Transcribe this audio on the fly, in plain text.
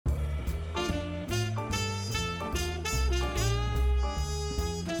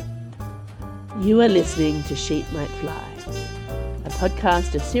You are listening to Sheep Might Fly, a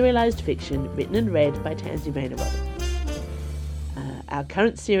podcast of serialised fiction written and read by Tansy Rayner Roberts. Our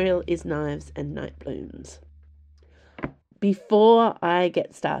current serial is Knives and Night Blooms. Before I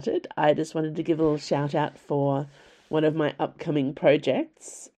get started, I just wanted to give a little shout out for one of my upcoming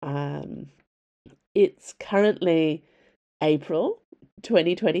projects. It's currently April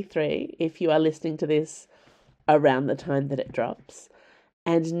 2023, if you are listening to this around the time that it drops.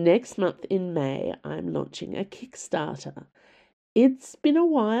 And next month in May, I'm launching a Kickstarter. It's been a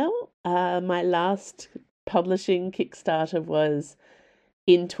while. My last publishing Kickstarter was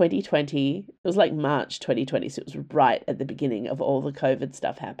in 2020. It was like March 2020, so it was right at the beginning of all the COVID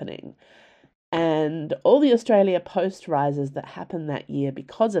stuff happening. And all the Australia Post rises that happened that year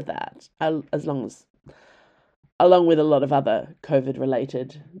because of that, along with a lot of other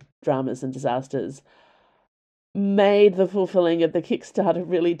COVID-related dramas and disasters, made the fulfilling of the Kickstarter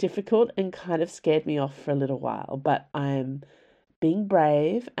really difficult and kind of scared me off for a little while. But I'm being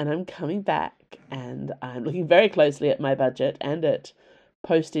brave and I'm coming back, and I'm looking very closely at my budget and at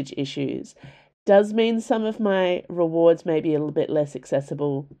postage issues. Does mean some of my rewards may be a little bit less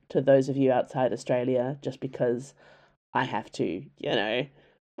accessible to those of you outside Australia, just because I have to,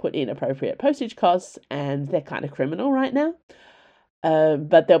 put in appropriate postage costs, and they're kind of criminal right now.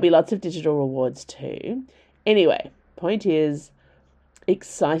 But there'll be lots of digital rewards too. Anyway, point is,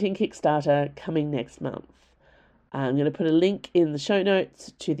 exciting Kickstarter coming next month. I'm going to put a link in the show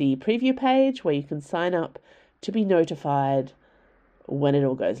notes to the preview page where you can sign up to be notified when it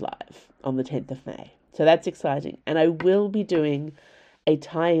all goes live on the 10th of May. So that's exciting. And I will be doing a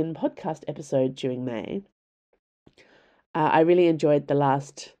tie-in podcast episode during May. I really enjoyed the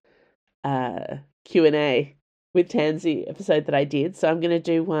last Q&A with Tansy episode that I did. So I'm going to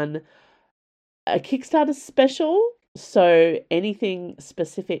do a Kickstarter special. So anything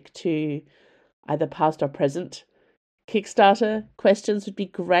specific to either past or present Kickstarter questions would be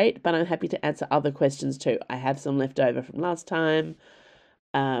great, but I'm happy to answer other questions too. I have some left over from last time.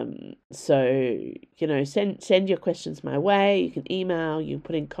 So, send your questions my way. You can email, you can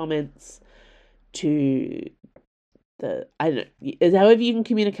put in comments to however you can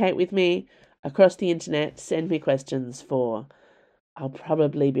communicate with me across the internet. Send me questions I'll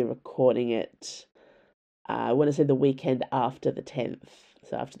probably be recording it, I want to say the weekend after the 10th,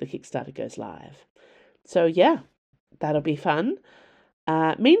 so after the Kickstarter goes live. So yeah, that'll be fun.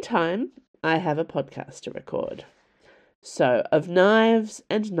 Meantime, I have a podcast to record. So, of Knives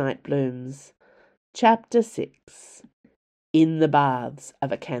and Night Blooms, Chapter 6, In the Baths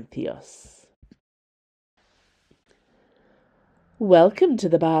of Acanthios. "Welcome to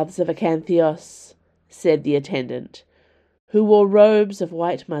the Baths of Acanthios," said the attendant, who wore robes of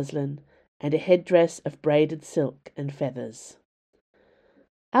white muslin and a headdress of braided silk and feathers.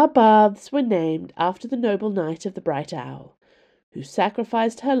 "Our baths were named after the noble knight of the Bright Owl, who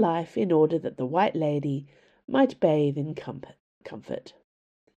sacrificed her life in order that the White Lady might bathe in comfort."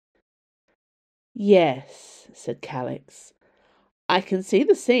 "Yes," said Calix, "I can see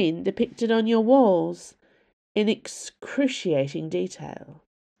the scene depicted on your walls in excruciating detail.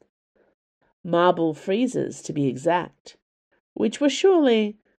 Marble friezes, to be exact, which were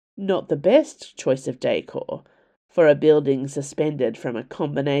surely not the best choice of decor for a building suspended from a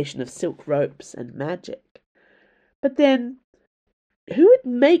combination of silk ropes and magic. But then, who would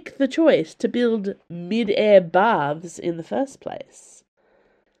make the choice to build mid-air baths in the first place?"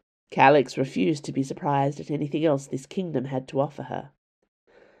 Calix refused to be surprised at anything else this kingdom had to offer her.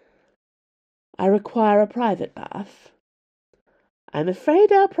 "I require a private bath." "I'm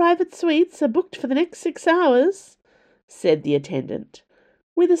afraid our private suites are booked for the next 6 hours," said the attendant,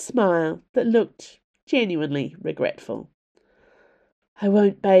 with a smile that looked genuinely regretful. "I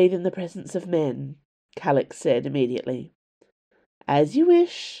won't bathe in the presence of men," Calix said immediately. "As you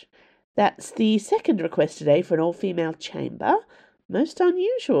wish. That's the second request today for an all-female chamber. Most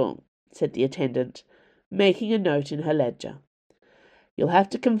unusual," said the attendant, making a note in her ledger. "You'll have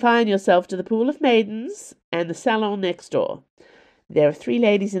to confine yourself to the Pool of Maidens and the salon next door. There are 3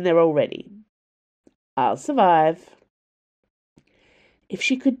 ladies in there already. I'll survive." If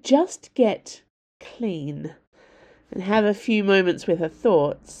she could just get clean and have a few moments with her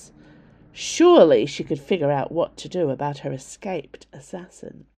thoughts, surely she could figure out what to do about her escaped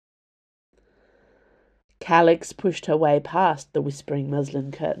assassin. Calix pushed her way past the whispering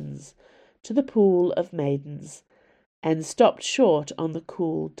muslin curtains to the Pool of Maidens and stopped short on the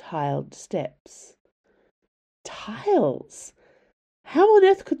cool tiled steps. Tiles! How on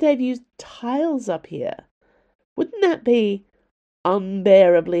earth could they have used tiles up here? Wouldn't that be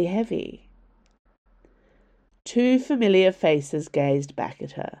unbearably heavy? 2 familiar faces gazed back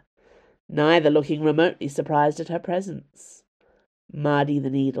at her, neither looking remotely surprised at her presence. Mardy the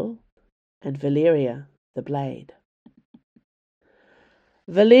needle and Valeria the blade.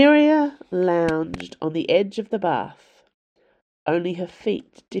 Valeria lounged on the edge of the bath, only her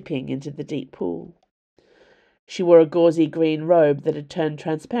feet dipping into the deep pool. She wore a gauzy green robe that had turned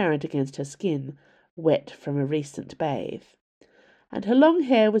transparent against her skin, wet from a recent bathe, and her long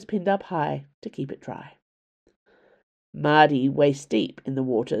hair was pinned up high to keep it dry. Mardy, waist-deep in the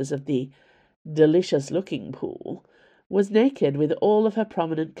waters of the delicious-looking pool, was naked with all of her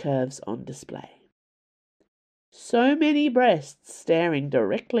prominent curves on display. So many breasts staring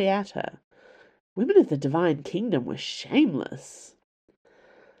directly at her. Women of the Divine Kingdom were shameless.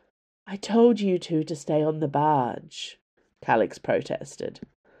 "I told you two to stay on the barge," Calix protested.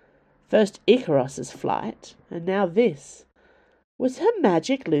 First Icaros's flight, and now this. Was her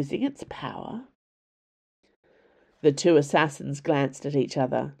magic losing its power? The two assassins glanced at each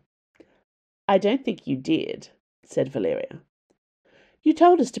other. "I don't think you did," said Valeria. "You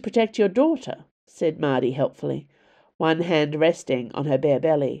told us to protect your daughter," said Mardy helpfully, one hand resting on her bare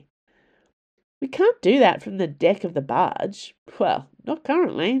belly. "We can't do that from the deck of the barge. Well, not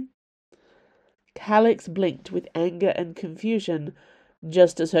currently." Calix blinked with anger and confusion,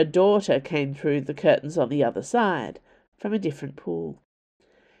 just as her daughter came through the curtains on the other side, from a different pool.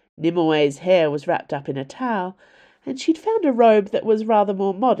 Nimue hair was wrapped up in a towel, and she'd found a robe that was rather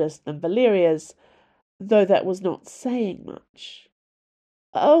more modest than Valeria's, though that was not saying much.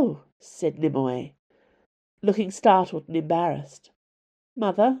 "Oh," said Nimue, looking startled and embarrassed.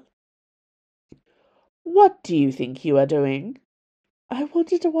 "Mother?" "What do you think you are doing?" "I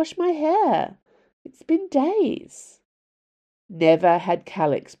wanted to wash my hair. It's been days." Never had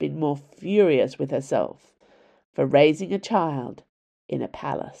Calix been more furious with herself for raising a child in a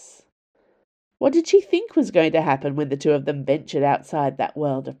palace. What did she think was going to happen when the two of them ventured outside that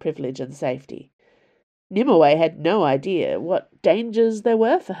world of privilege and safety? Nimue had no idea what dangers there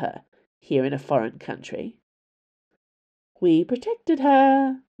were for her here in a foreign country. "We protected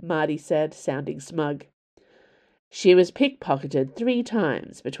her," Mardy said, sounding smug. "She was pickpocketed 3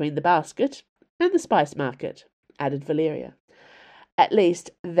 times between the basket and the spice market," added Valeria. "At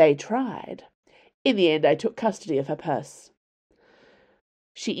least, they tried. In the end, I took custody of her purse."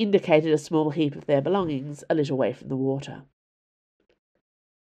 She indicated a small heap of their belongings a little way from the water.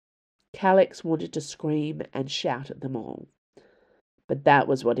 Calix wanted to scream and shout at them all. But that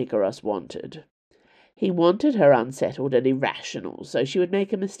was what Icaros wanted. He wanted her unsettled and irrational so she would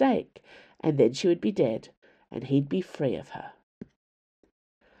make a mistake, and then she would be dead, and he'd be free of her.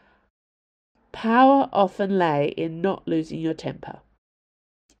 Power often lay in not losing your temper,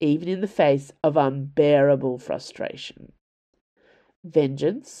 even in the face of unbearable frustration.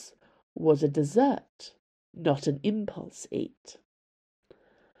 Vengeance was a dessert, not an impulse eat.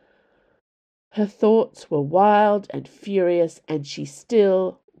 Her thoughts were wild and furious, and she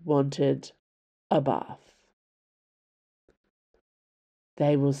still wanted a bath.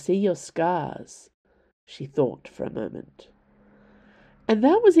 "They will see your scars," she thought for a moment. And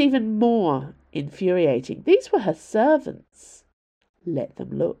that was even more infuriating. These were her servants. Let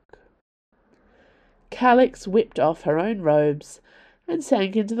them look. Calix whipped off her own robes and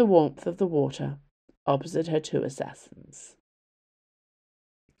sank into the warmth of the water opposite her 2 assassins.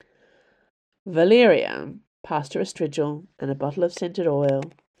 Valeria passed her a strigil and a bottle of scented oil,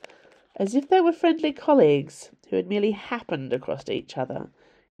 as if they were friendly colleagues who had merely happened across each other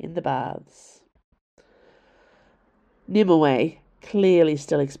in the baths. Nimue, clearly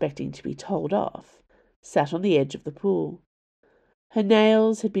still expecting to be told off, sat on the edge of the pool. Her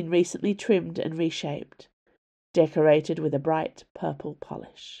nails had been recently trimmed and reshaped, decorated with a bright purple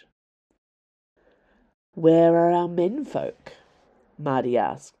polish. "Where are our menfolk?" Mardy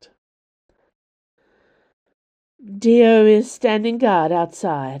asked. "Dio is standing guard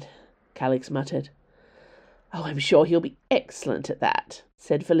outside," Calix muttered. "Oh, I'm sure he'll be excellent at that,"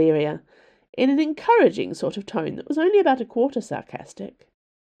 said Valeria, in an encouraging sort of tone that was only about a quarter sarcastic.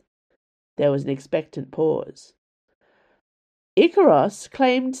 There was an expectant pause. "Icaros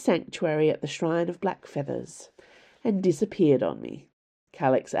claimed sanctuary at the Shrine of Black Feathers and disappeared on me,"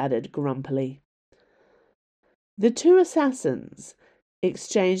 Calix added grumpily. The 2 assassins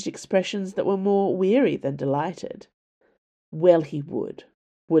exchanged expressions that were more weary than delighted. "Well, he would,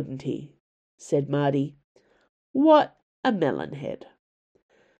 wouldn't he?" said Mardy. "What a melonhead."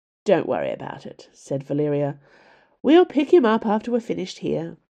 "Don't worry about it," said Valeria. "We'll pick him up after we're finished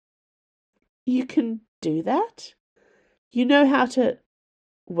here." "You can do that? You know how to—"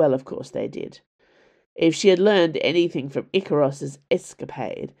 Well, of course they did. If she had learned anything from Icaros's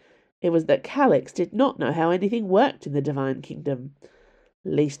escapade, it was that Calix did not know how anything worked in the Divine Kingdom.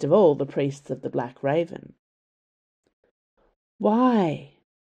 least of all the priests of the Black Raven. Why?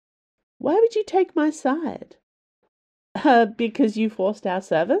 Why would you take my side? Because you forced our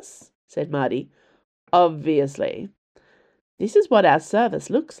service, said Marty. Obviously. This is what our service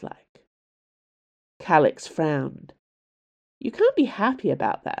looks like. Calix frowned. You can't be happy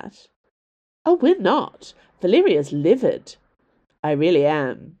about that. Oh, we're not. Valeria's livid. I really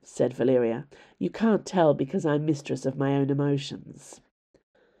am, said Valeria. You can't tell because I'm mistress of my own emotions.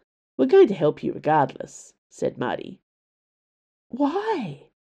 We're going to help you regardless, said Marty. Why?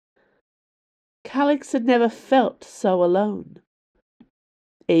 Calix had never felt so alone,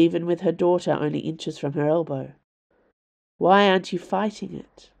 even with her daughter only inches from her elbow. Why aren't you fighting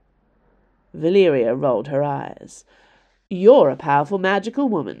it? Valeria rolled her eyes. You're a powerful magical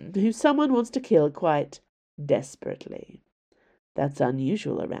woman who someone wants to kill quite desperately. That's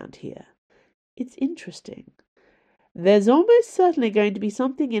unusual around here. It's interesting. There's almost certainly going to be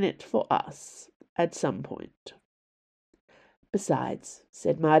something in it for us at some point. Besides,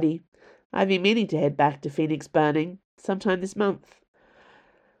 said Marty, I've been meaning to head back to Phoenix Burning sometime this month.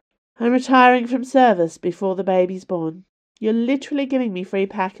 I'm retiring from service before the baby's born. You're literally giving me free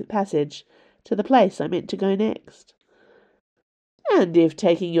passage to the place I meant to go next. And if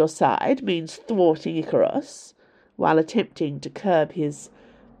taking your side means thwarting Icarus while attempting to curb his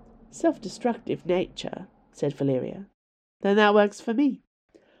self-destructive nature, said Valeria, then that works for me.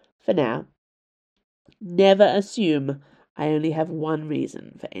 For now. Never assume I only have one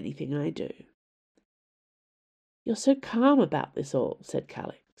reason for anything I do. You're so calm about this all, said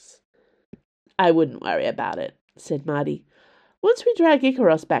Calix. I wouldn't worry about it, said Marty. Once we drag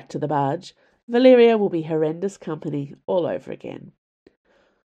Icarus back to the barge, Valeria will be horrendous company all over again.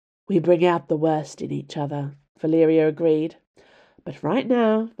 We bring out the worst in each other, Valeria agreed. But right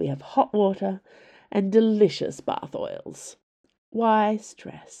now we have hot water and delicious bath oils. Why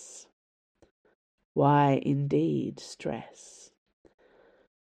stress? Why indeed stress?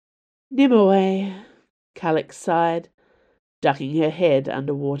 Nimue, Calix sighed, ducking her head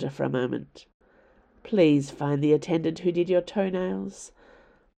under water for a moment. Please find the attendant who did your toenails.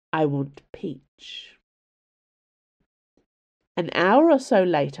 I want peach. An hour or so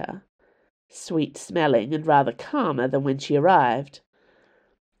later, sweet-smelling and rather calmer than when she arrived,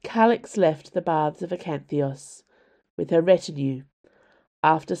 Calix left the baths of Acanthios with her retinue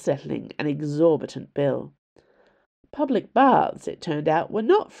after settling an exorbitant bill. Public baths, it turned out, were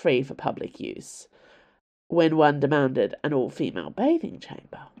not free for public use when one demanded an all-female bathing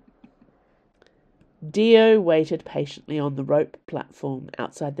chamber. Dio waited patiently on the rope platform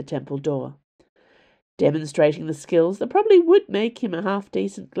outside the temple door, demonstrating the skills that probably would make him a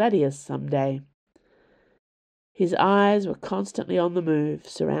half-decent gladius some day. His eyes were constantly on the move,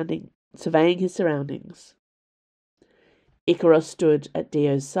 surveying his surroundings. Icarus stood at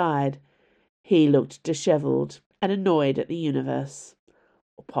Dio's side. He looked dishevelled and annoyed at the universe,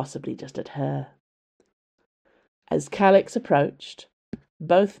 or possibly just at her. As Calix approached,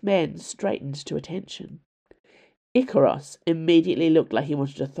 both men straightened to attention. Icarus immediately looked like he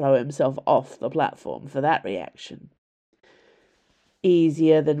wanted to throw himself off the platform for that reaction.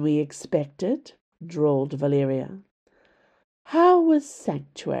 Easier than we expected, drawled Valeria. How was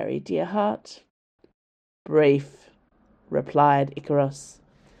Sanctuary, dear heart? Brief, replied Icarus.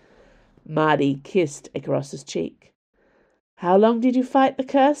 Marty kissed Icarus's cheek. How long did you fight the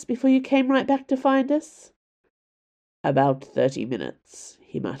curse before you came right back to find us? About 30 minutes,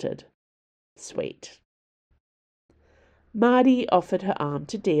 he muttered. Sweet. Marty offered her arm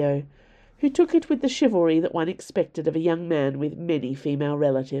to Dio, who took it with the chivalry that one expected of a young man with many female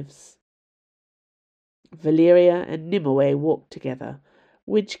relatives. Valeria and Nimue walked together,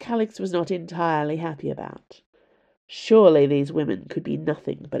 which Calix was not entirely happy about. Surely these women could be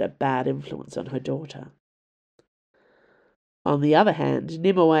nothing but a bad influence on her daughter. On the other hand,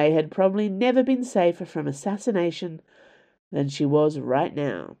 Nimue had probably never been safer from assassination than she was right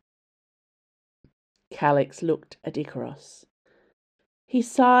now. Calix looked at Icarus. He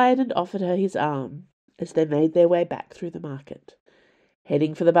sighed and offered her his arm as they made their way back through the market,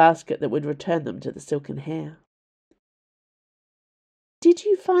 heading for the basket that would return them to the silken hair. Did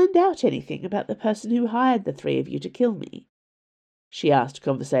you find out anything about the person who hired the three of you to kill me? She asked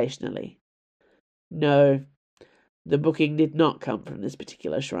conversationally. No, the booking did not come from this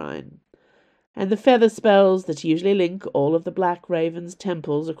particular shrine, and the feather spells that usually link all of the Black Raven's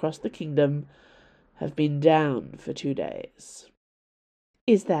temples across the kingdom have been down for 2 days.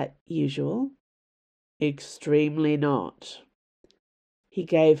 Is that usual? Extremely not. He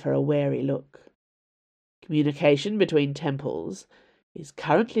gave her a wary look. Communication between temples is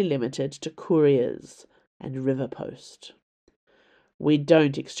currently limited to couriers and river post. We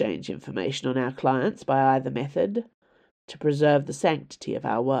don't exchange information on our clients by either method to preserve the sanctity of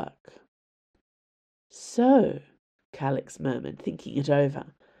our work. So, Calix murmured, thinking it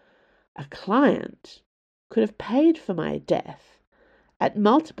over, a client could have paid for my death at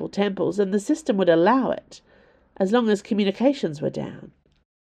multiple temples and the system would allow it, as long as communications were down.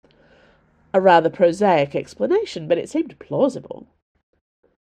 A rather prosaic explanation, but it seemed plausible.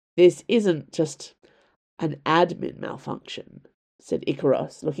 This isn't just an admin malfunction, said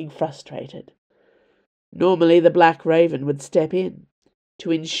Icaros, looking frustrated. Normally the Black Raven would step in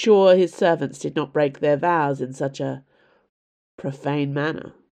to ensure his servants did not break their vows in such a profane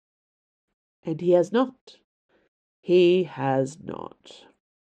manner. And he has not. He has not.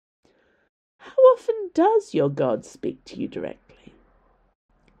 How often does your god speak to you directly?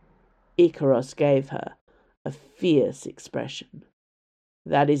 Icaros gave her a fierce expression.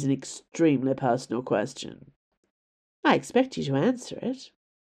 That is an extremely personal question. I expect you to answer it.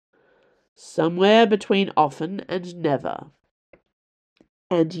 Somewhere between often and never.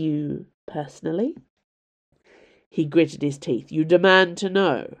 And you, personally? He gritted his teeth. You demand to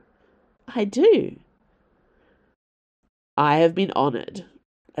know. I do. I have been honoured,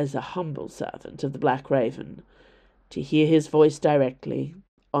 as a humble servant of the Black Raven, to hear his voice directly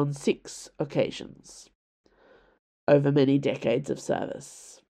on 6 occasions, over many decades of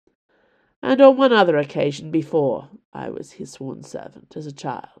service, and on one other occasion before I was his sworn servant as a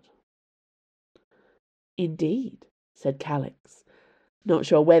child. Indeed, said Calix, not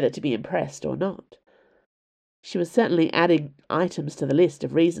sure whether to be impressed or not. She was certainly adding items to the list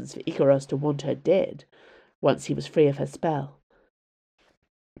of reasons for Icaros to want her dead, once he was free of her spell.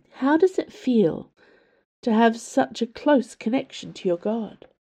 How does it feel to have such a close connection to your god?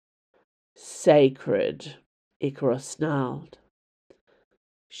 Sacred, Icaros snarled.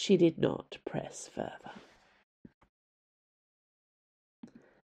 She did not press further.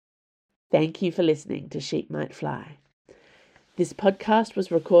 Thank you for listening to Sheep Might Fly. This podcast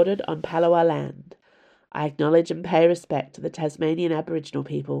was recorded on Palawa land. I acknowledge and pay respect to the Tasmanian Aboriginal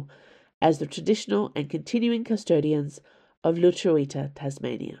people as the traditional and continuing custodians of Lutruwita,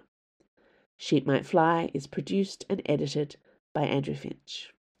 Tasmania. Sheep Might Fly is produced and edited by Andrew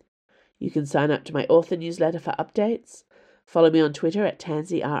Finch. You can sign up to my author newsletter for updates, follow me on Twitter at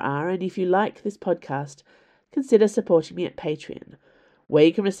TansyRR, and if you like this podcast, consider supporting me at Patreon, where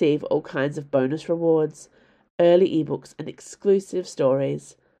you can receive all kinds of bonus rewards, early ebooks, and exclusive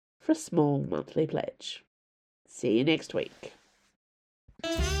stories for a small monthly pledge. See you next week.